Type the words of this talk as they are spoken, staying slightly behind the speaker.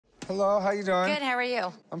Hello, how you doing? Good, how are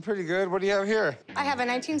you? I'm pretty good. What do you have here? I have a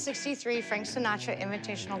 1963 Frank Sinatra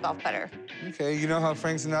Invitational golf putter. Okay, you know how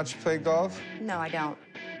Frank Sinatra played golf? No, I don't.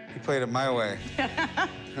 He played it my way.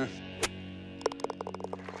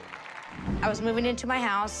 I was moving into my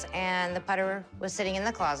house, and the putter was sitting in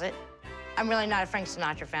the closet. I'm really not a Frank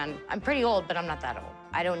Sinatra fan. I'm pretty old, but I'm not that old.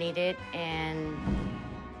 I don't need it, and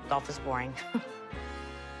golf is boring.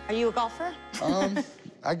 Are you a golfer?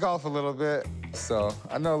 I golf a little bit, so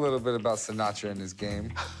I know a little bit about Sinatra and his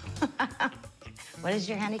game. What is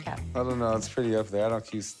your handicap? I don't know, it's pretty up there. I don't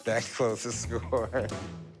keep that close to score.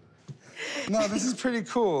 No, this is pretty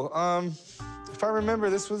cool. If I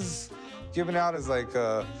remember, this was given out as like,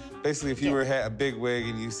 basically if you were a big wig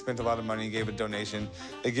and you spent a lot of money and gave a donation,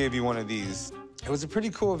 they gave you one of these. It was a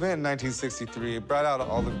pretty cool event in 1963. It brought out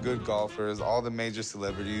all the good golfers, all the major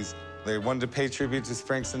celebrities. They wanted to pay tribute to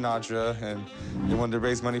Frank Sinatra, and they wanted to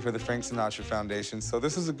raise money for the Frank Sinatra Foundation. So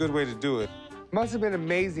this was a good way to do it. Must have been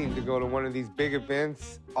amazing to go to one of these big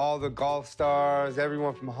events. All the golf stars,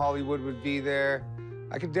 everyone from Hollywood would be there.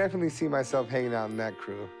 I could definitely see myself hanging out in that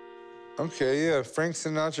crew. Okay, yeah, Frank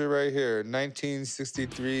Sinatra right here,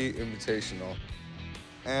 1963 Invitational.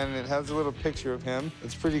 And it has a little picture of him.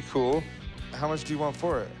 It's pretty cool. How much do you want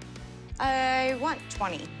for it? I want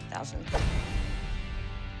 $20,000.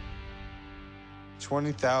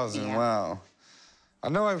 20,000, Yeah. wow. I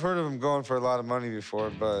know I've heard of him going for a lot of money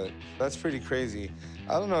before, but that's pretty crazy.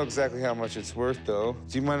 I don't know exactly how much it's worth, though.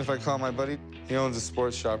 Do you mind if I call my buddy? He owns a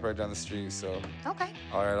sports shop right down the street, so. Okay.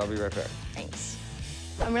 All right, I'll be right back. Thanks.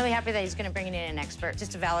 I'm really happy that he's going to bring in an expert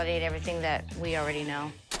just to validate everything that we already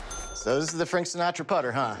know. So this is the Frank Sinatra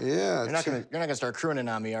putter, huh? Yeah. You're not gonna start crooning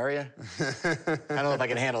on me, are you? I don't know if I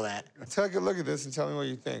can handle that. Take a look at this and tell me what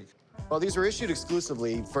you think. Well, these were issued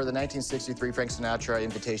exclusively for the 1963 Frank Sinatra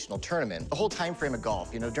Invitational Tournament. The whole time frame of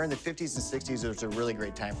golf, you know, during the 50s and 60s, it was a really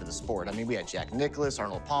great time for the sport. I mean, we had Jack Nicklaus,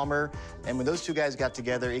 Arnold Palmer, and when those two guys got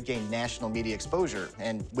together, it gained national media exposure.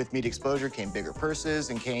 And with media exposure came bigger purses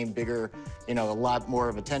and came bigger, you know, a lot more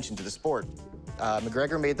of attention to the sport.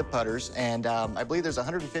 McGregor made the putters, and I believe there's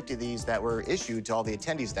 150 of these that were issued to all the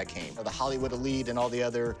attendees that came, the Hollywood elite and all the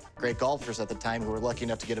other great golfers at the time who were lucky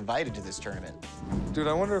enough to get invited to this tournament. Dude,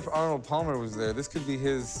 I wonder if Arnold Palmer was there. This could be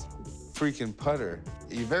his freaking putter.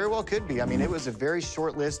 You very well could be. I mean, it was a very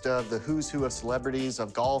short list of the who's who of celebrities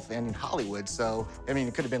of golf and in Hollywood. So, I mean,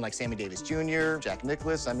 it could have been like Sammy Davis Jr., Jack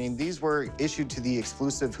Nicklaus. I mean, these were issued to the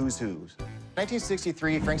exclusive who's who's.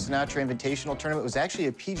 1963 Frank Sinatra Invitational Tournament was actually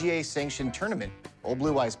a PGA-sanctioned tournament. Old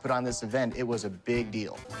Blue Eyes put on this event. It was a big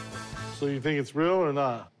deal. So you think it's real or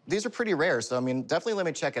not? These are pretty rare, so I mean, definitely let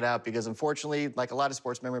me check it out because unfortunately, like a lot of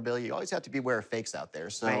sports memorabilia, you always have to beware of fakes out there.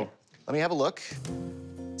 So let me have a look.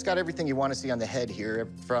 It's got everything you want to see on the head here,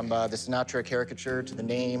 from the Sinatra caricature to the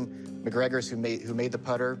name, McGregor's who made the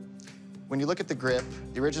putter. When you look at the grip,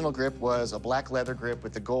 the original grip was a black leather grip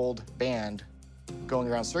with a gold band going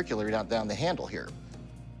around circular down the handle here.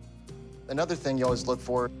 Another thing you always look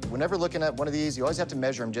for, whenever looking at one of these, you always have to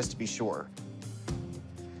measure them just to be sure.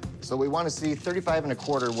 So we want to see 35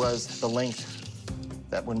 1/4 was the length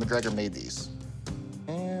that when McGregor made these.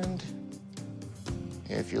 And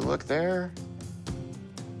if you look there,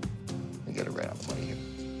 you get it right on the money here.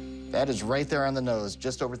 That is right there on the nose,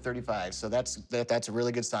 just over 35. So that's a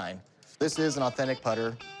really good sign. This is an authentic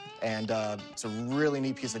putter, and it's a really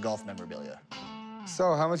neat piece of golf memorabilia.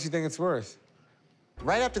 So, how much do you think it's worth?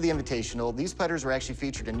 Right after the Invitational, these putters were actually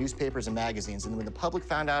featured in newspapers and magazines, and when the public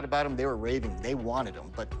found out about them, they were raving. They wanted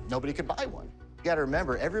them, but nobody could buy one. You gotta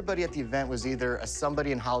remember, everybody at the event was either a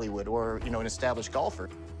somebody in Hollywood or, you know, an established golfer.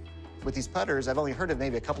 With these putters, I've only heard of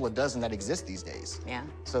maybe a couple of dozen that exist these days. Yeah.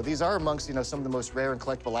 So these are amongst, you know, some of the most rare and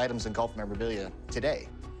collectible items in golf memorabilia today.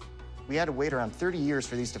 We had to wait around 30 years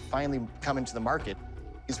for these to finally come into the market.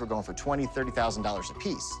 These were going for $20,000, $30,000 a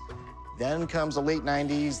piece. Then comes the late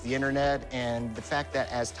 90s, the internet, and the fact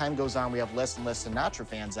that as time goes on, we have less and less Sinatra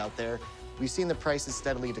fans out there. We've seen the prices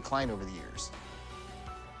steadily decline over the years.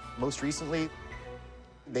 Most recently,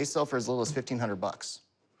 they sell for as little as $1,500.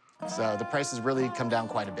 So the prices really come down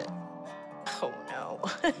quite a bit. Oh, no.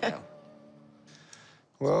 Yeah.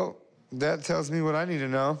 Well, that tells me what I need to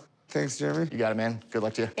know. Thanks, Jeremy. You got it, man. Good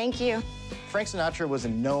luck to you. Thank you. Frank Sinatra was a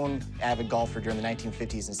known avid golfer during the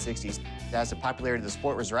 1950s and 60s. As the popularity of the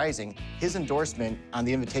sport was rising, his endorsement on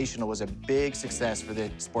the Invitational was a big success for the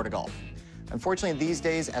sport of golf. Unfortunately, these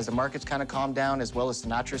days, as the market's kind of calmed down, as well as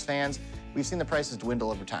Sinatra's fans, we've seen the prices dwindle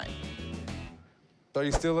over time. So are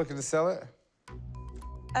you still looking to sell it?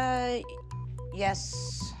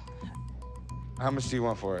 Yes. How much do you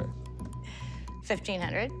want for it?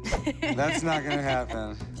 1,500. That's not gonna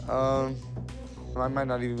happen. I might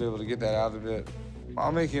not even be able to get that out of it.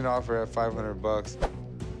 I'll make you an offer at 500 bucks.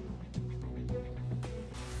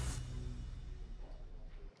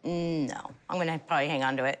 No, I'm gonna probably hang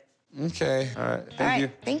on to it. Okay, all right, thank you.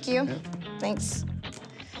 Thank you. Yeah. Thanks.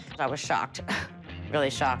 I was shocked, really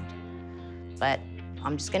shocked. But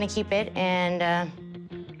I'm just gonna keep it and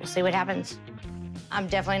we'll see what happens. I'm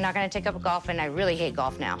definitely not gonna take up golf and I really hate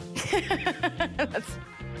golf now.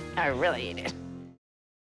 I really hate it.